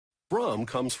Rum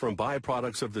comes from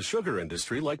byproducts of the sugar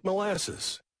industry like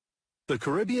molasses. The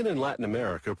Caribbean and Latin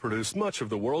America produce much of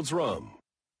the world's rum.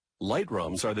 Light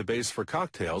rums are the base for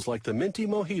cocktails like the minty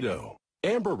mojito.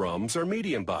 Amber rums are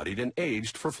medium-bodied and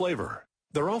aged for flavor.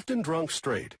 They're often drunk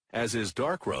straight, as is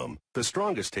dark rum, the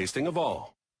strongest tasting of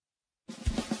all.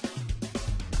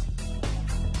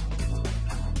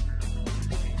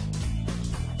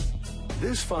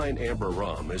 This fine amber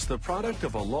rum is the product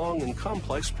of a long and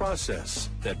complex process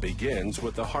that begins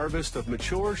with the harvest of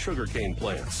mature sugarcane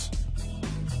plants.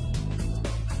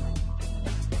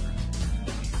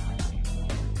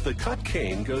 The cut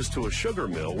cane goes to a sugar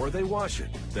mill where they wash it,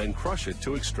 then crush it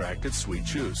to extract its sweet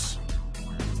juice.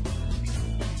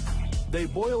 They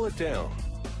boil it down.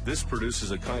 This produces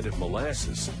a kind of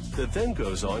molasses that then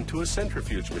goes on to a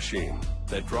centrifuge machine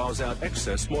that draws out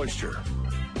excess moisture.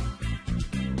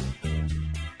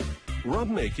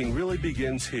 Rum making really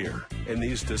begins here, in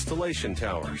these distillation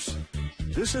towers.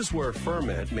 This is where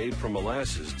ferment made from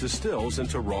molasses distills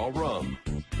into raw rum.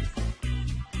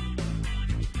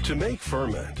 To make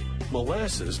ferment,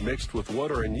 molasses mixed with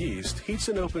water and yeast heats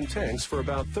in open tanks for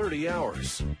about 30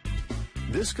 hours.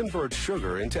 This converts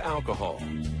sugar into alcohol.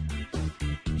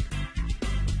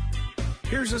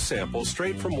 Here's a sample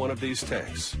straight from one of these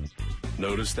tanks.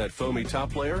 Notice that foamy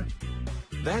top layer?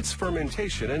 That's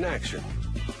fermentation in action.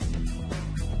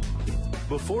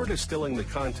 Before distilling the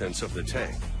contents of the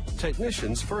tank,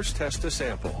 technicians first test a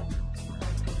sample.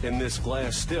 In this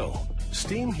glass still,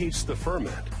 steam heats the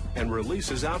ferment and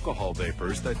releases alcohol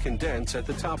vapors that condense at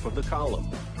the top of the column.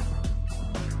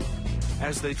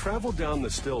 As they travel down the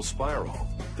still spiral,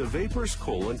 the vapors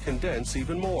cool and condense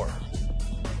even more.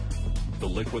 The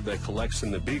liquid that collects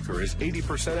in the beaker is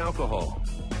 80% alcohol.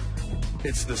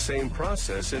 It's the same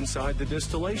process inside the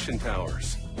distillation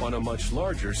towers, on a much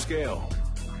larger scale.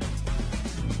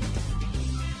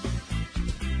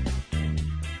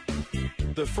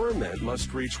 The ferment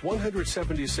must reach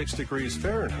 176 degrees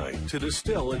Fahrenheit to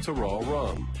distill into raw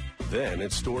rum. Then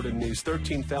it's stored in these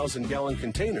 13,000-gallon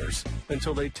containers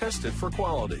until they test it for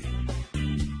quality.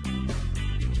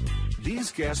 These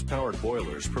gas-powered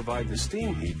boilers provide the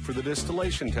steam heat for the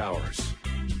distillation towers.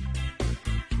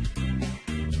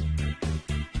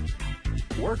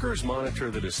 Workers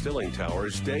monitor the distilling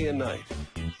towers day and night.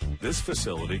 This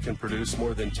facility can produce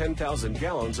more than 10,000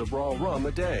 gallons of raw rum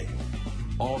a day,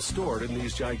 all stored in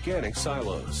these gigantic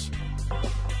silos.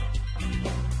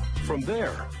 From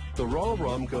there, the raw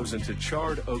rum goes into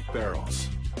charred oak barrels.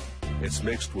 It's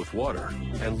mixed with water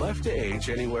and left to age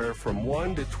anywhere from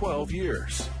 1 to 12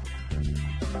 years.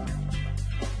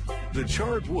 The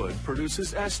charred wood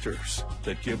produces esters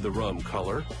that give the rum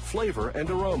color, flavor, and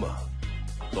aroma.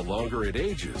 The longer it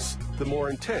ages, the more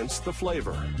intense the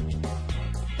flavor.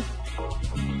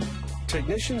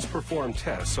 Technicians perform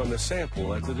tests on the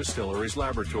sample at the distillery's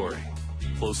laboratory,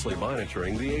 closely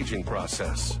monitoring the aging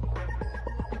process.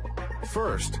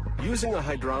 First, using a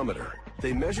hydrometer,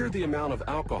 they measure the amount of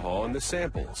alcohol in the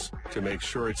samples to make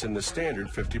sure it's in the standard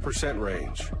 50%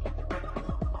 range.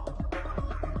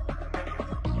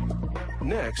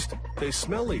 Next, they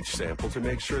smell each sample to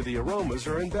make sure the aromas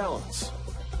are in balance.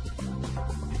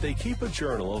 They keep a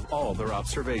journal of all their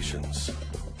observations.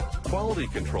 Quality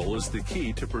control is the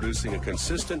key to producing a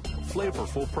consistent,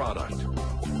 flavorful product.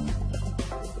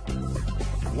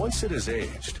 Once it is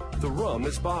aged, the rum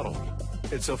is bottled.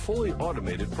 It's a fully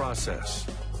automated process.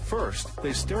 First,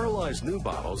 they sterilize new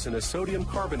bottles in a sodium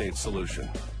carbonate solution.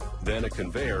 Then a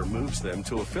conveyor moves them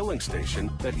to a filling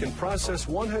station that can process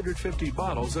 150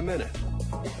 bottles a minute.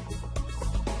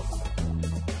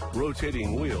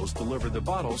 Rotating wheels deliver the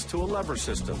bottles to a lever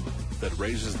system that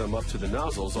raises them up to the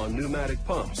nozzles on pneumatic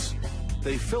pumps.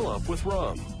 They fill up with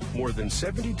rum, more than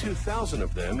 72,000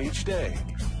 of them each day.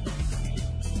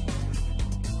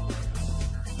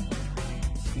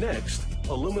 Next,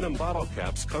 aluminum bottle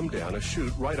caps come down a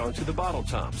chute right onto the bottle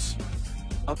tops.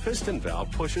 A piston valve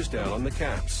pushes down on the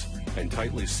caps and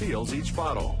tightly seals each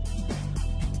bottle.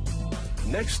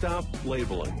 Next stop,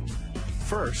 labeling.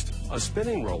 First, a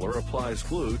spinning roller applies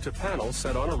glue to panels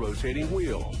set on a rotating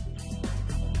wheel.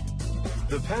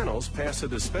 The panels pass a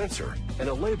dispenser and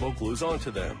a label glues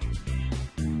onto them.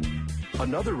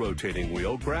 Another rotating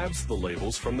wheel grabs the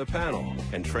labels from the panel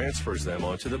and transfers them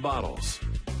onto the bottles.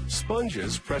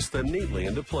 Sponges press them neatly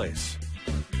into place.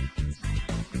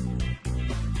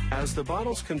 As the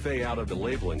bottles convey out of the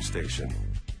labeling station,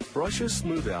 brushes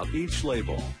smooth out each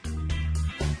label.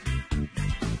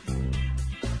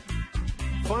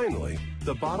 Finally,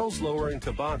 the bottles lower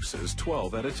into boxes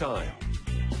 12 at a time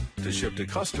to ship to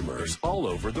customers all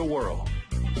over the world.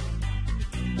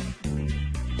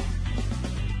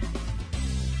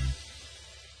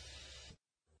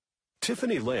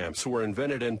 Tiffany lamps were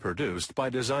invented and produced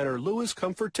by designer Louis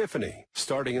Comfort Tiffany,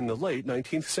 starting in the late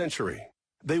 19th century.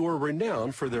 They were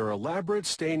renowned for their elaborate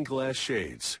stained glass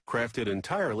shades, crafted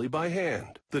entirely by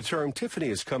hand. The term Tiffany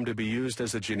has come to be used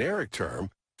as a generic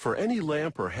term for any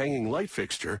lamp or hanging light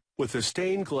fixture with a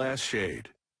stained glass shade.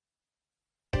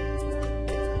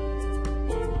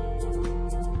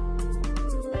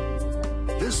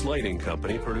 This lighting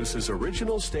company produces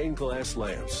original stained glass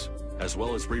lamps, as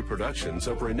well as reproductions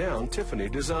of renowned Tiffany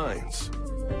designs.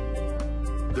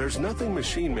 There's nothing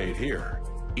machine-made here.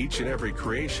 Each and every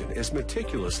creation is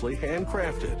meticulously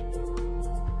handcrafted.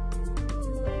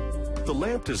 The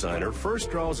lamp designer first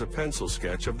draws a pencil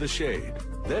sketch of the shade,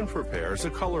 then prepares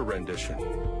a color rendition.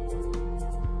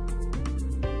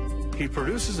 He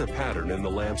produces a pattern in the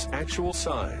lamp's actual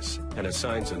size and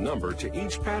assigns a number to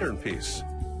each pattern piece,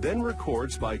 then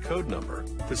records by code number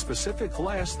the specific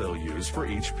glass they'll use for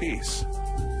each piece.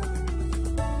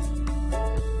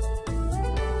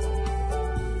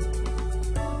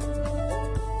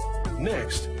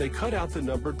 Next, they cut out the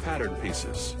numbered pattern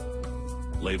pieces,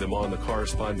 lay them on the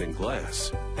corresponding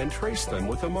glass, and trace them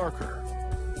with a marker.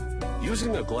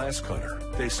 Using a glass cutter,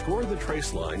 they score the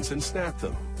trace lines and snap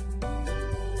them.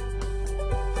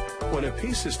 When a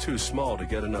piece is too small to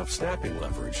get enough snapping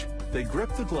leverage, they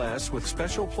grip the glass with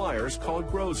special pliers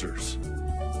called grozers.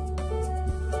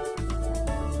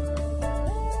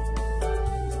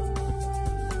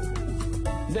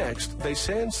 Next, they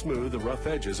sand smooth the rough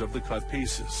edges of the cut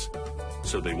pieces,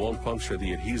 so they won't puncture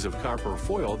the adhesive copper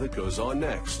foil that goes on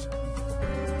next.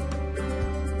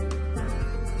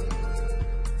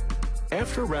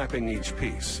 After wrapping each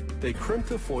piece, they crimp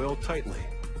the foil tightly,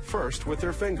 first with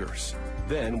their fingers,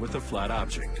 then with a flat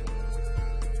object.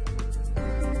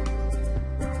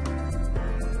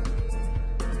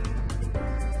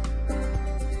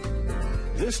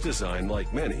 This design,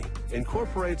 like many,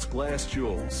 incorporates glass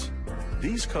jewels.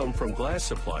 These come from glass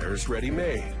suppliers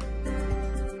ready-made.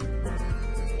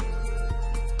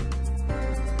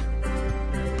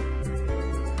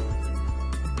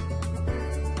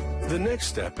 The next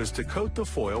step is to coat the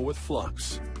foil with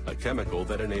flux, a chemical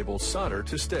that enables solder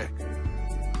to stick.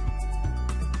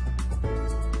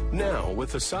 Now,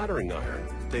 with a soldering iron,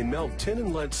 they melt tin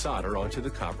and lead solder onto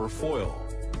the copper foil.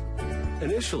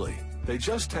 Initially, they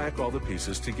just tack all the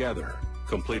pieces together,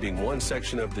 completing one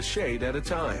section of the shade at a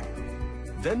time.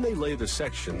 Then they lay the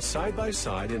sections side by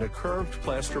side in a curved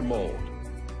plaster mold.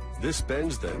 This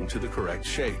bends them to the correct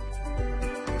shape.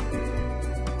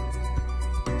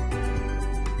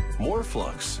 More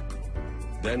flux.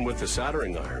 Then with the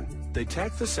soldering iron, they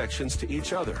tack the sections to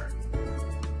each other.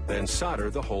 Then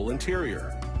solder the whole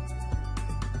interior.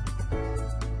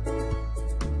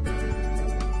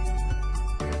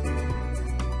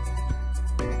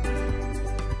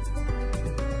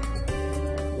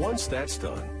 Once that's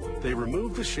done, they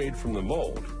remove the shade from the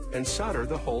mold and solder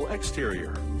the whole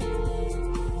exterior.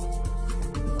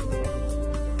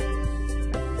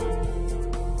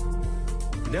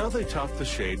 Now they top the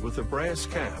shade with a brass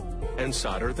cap and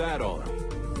solder that on.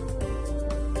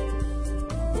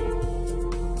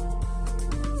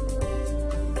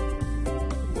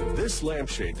 This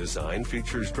lampshade design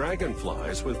features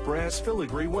dragonflies with brass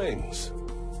filigree wings.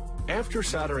 After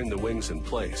soldering the wings in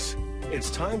place, it's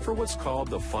time for what's called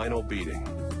the final beading.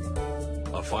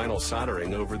 A final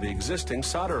soldering over the existing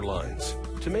solder lines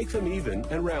to make them even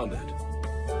and rounded.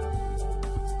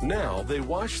 Now they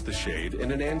wash the shade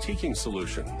in an antiquing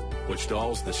solution, which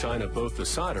dulls the shine of both the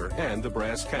solder and the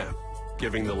brass cap,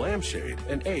 giving the lampshade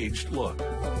an aged look.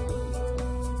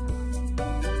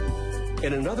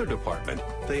 In another department,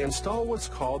 they install what's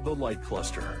called the light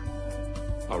cluster,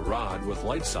 a rod with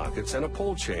light sockets and a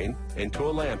pole chain into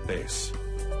a lamp base.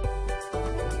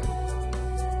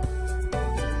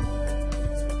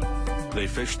 They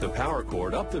fish the power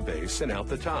cord up the base and out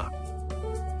the top.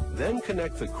 Then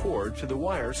connect the cord to the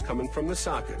wires coming from the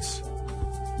sockets.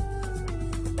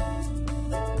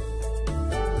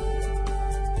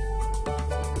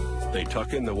 They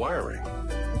tuck in the wiring,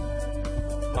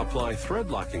 apply thread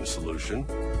locking solution,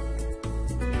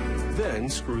 then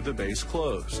screw the base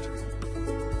closed.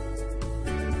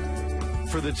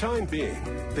 For the time being,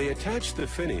 they attach the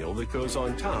finial that goes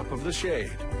on top of the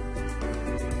shade.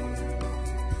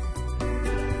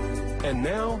 And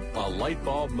now, a light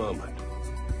bulb moment.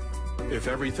 If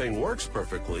everything works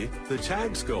perfectly, the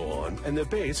tags go on and the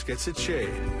base gets its shade.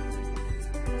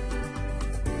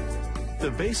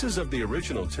 The bases of the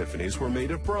original Tiffany's were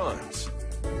made of bronze.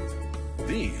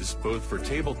 These, both for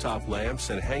tabletop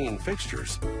lamps and hanging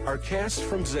fixtures, are cast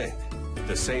from zinc,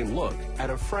 the same look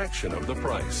at a fraction of the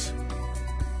price.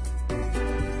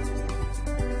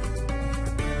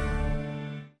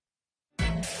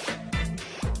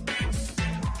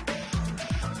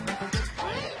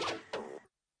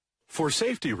 For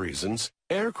safety reasons,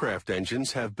 aircraft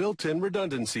engines have built-in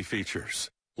redundancy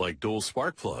features, like dual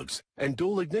spark plugs and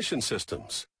dual ignition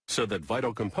systems, so that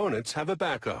vital components have a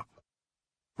backup.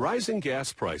 Rising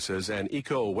gas prices and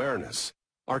eco-awareness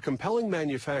are compelling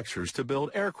manufacturers to build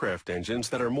aircraft engines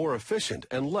that are more efficient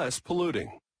and less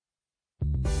polluting.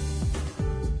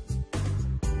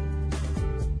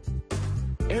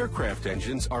 Aircraft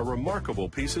engines are remarkable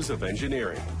pieces of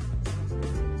engineering.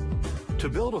 To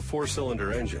build a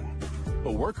four-cylinder engine,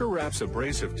 a worker wraps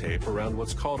abrasive tape around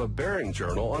what's called a bearing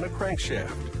journal on a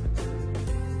crankshaft.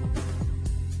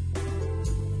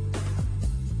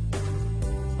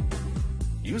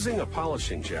 Using a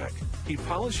polishing jack, he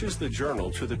polishes the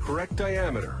journal to the correct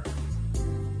diameter,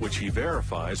 which he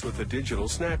verifies with a digital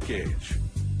snap gauge.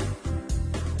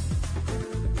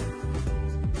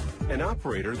 An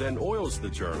operator then oils the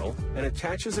journal and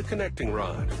attaches a connecting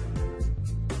rod.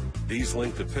 These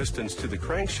link the pistons to the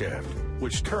crankshaft,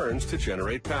 which turns to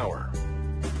generate power.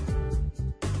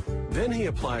 Then he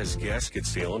applies gasket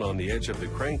sealant on the edge of the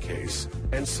crankcase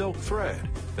and silk thread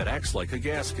that acts like a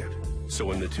gasket, so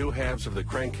when the two halves of the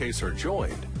crankcase are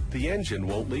joined, the engine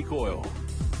won't leak oil.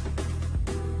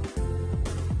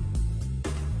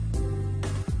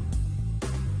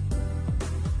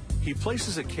 He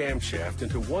places a camshaft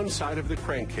into one side of the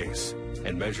crankcase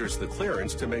and measures the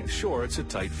clearance to make sure it's a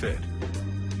tight fit.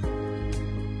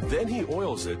 Then he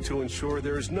oils it to ensure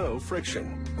there is no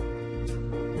friction.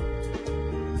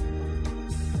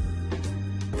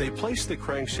 They place the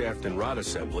crankshaft and rod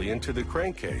assembly into the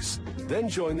crankcase, then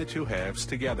join the two halves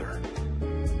together.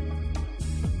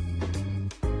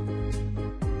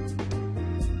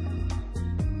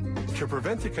 To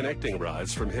prevent the connecting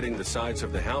rods from hitting the sides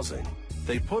of the housing,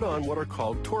 they put on what are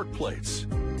called torque plates.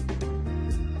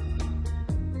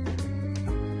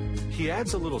 He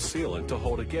adds a little sealant to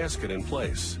hold a gasket in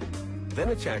place, then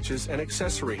attaches an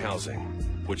accessory housing,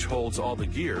 which holds all the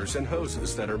gears and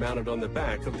hoses that are mounted on the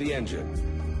back of the engine.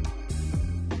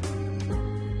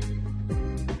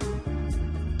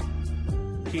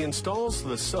 He installs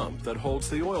the sump that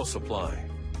holds the oil supply,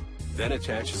 then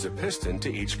attaches a piston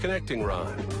to each connecting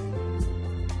rod.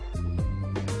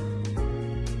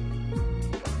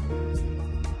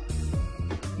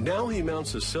 Now he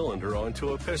mounts a cylinder onto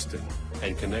a piston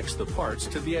and connects the parts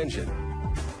to the engine.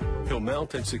 He'll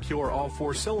mount and secure all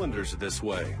four cylinders this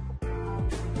way.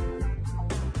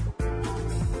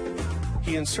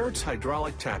 He inserts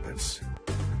hydraulic tappets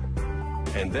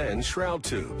and then shroud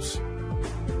tubes.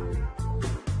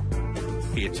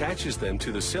 He attaches them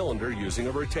to the cylinder using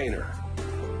a retainer.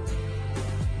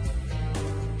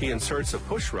 He inserts a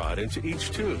push rod into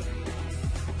each tube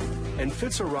and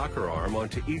fits a rocker arm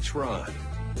onto each rod,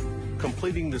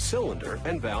 completing the cylinder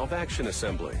and valve action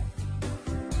assembly.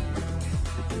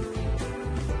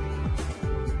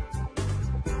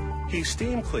 He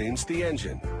steam cleans the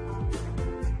engine.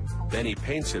 Then he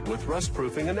paints it with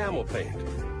rust-proofing enamel paint.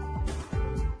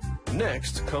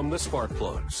 Next come the spark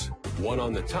plugs, one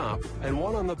on the top and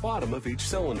one on the bottom of each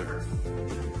cylinder.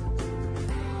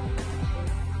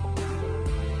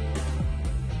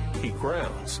 He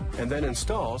grounds and then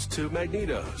installs two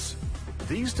magnetos.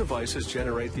 These devices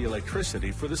generate the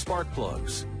electricity for the spark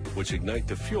plugs, which ignite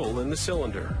the fuel in the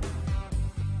cylinder.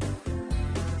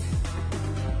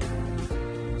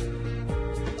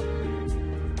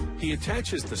 He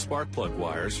attaches the spark plug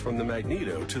wires from the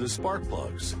magneto to the spark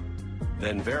plugs,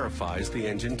 then verifies the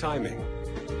engine timing.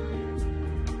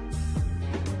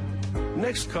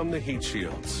 Next come the heat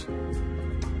shields,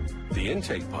 the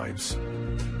intake pipes,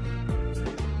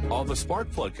 all the spark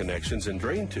plug connections and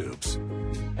drain tubes,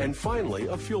 and finally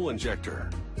a fuel injector.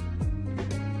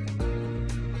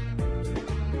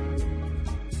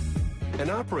 An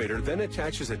operator then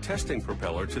attaches a testing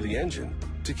propeller to the engine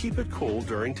to keep it cool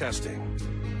during testing.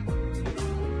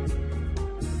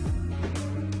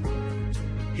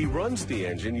 He runs the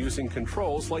engine using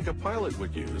controls like a pilot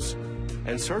would use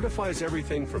and certifies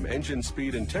everything from engine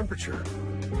speed and temperature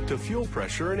to fuel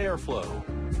pressure and airflow.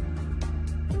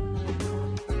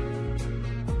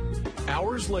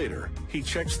 Hours later, he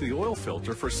checks the oil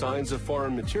filter for signs of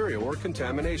foreign material or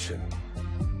contamination,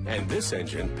 and this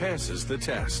engine passes the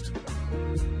test.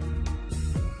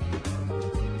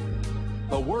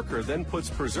 A worker then puts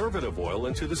preservative oil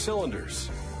into the cylinders.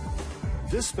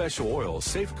 This special oil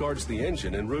safeguards the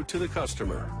engine en route to the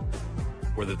customer,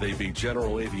 whether they be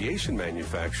general aviation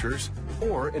manufacturers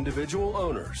or individual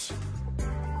owners.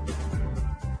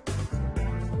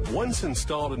 Once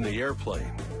installed in the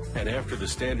airplane, and after the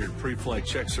standard pre-flight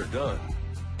checks are done,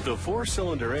 the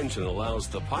four-cylinder engine allows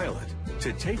the pilot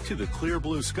to take to the clear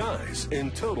blue skies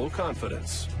in total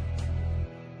confidence.